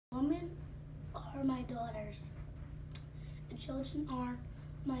women are my daughters. The children are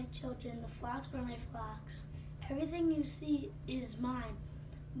my children. The flocks are my flocks. Everything you see is mine.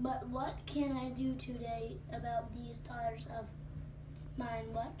 But what can I do today about these daughters of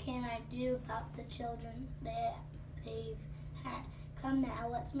mine? What can I do about the children that they've had? Come now,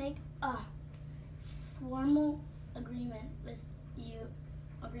 let's make a formal agreement with you,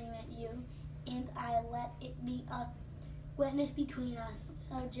 and I let it be a witness between us.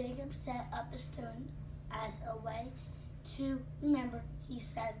 So Jacob set up a stone as a way to remember. He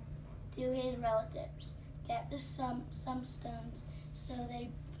said to his relatives, "Get some stones." So they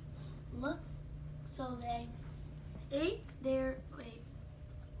ate their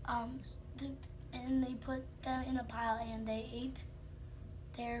and they put them in a pile, and they ate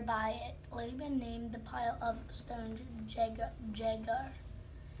there by it. Laban named the pile of stones Jegar.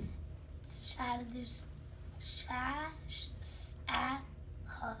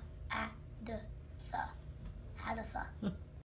 Hadatha.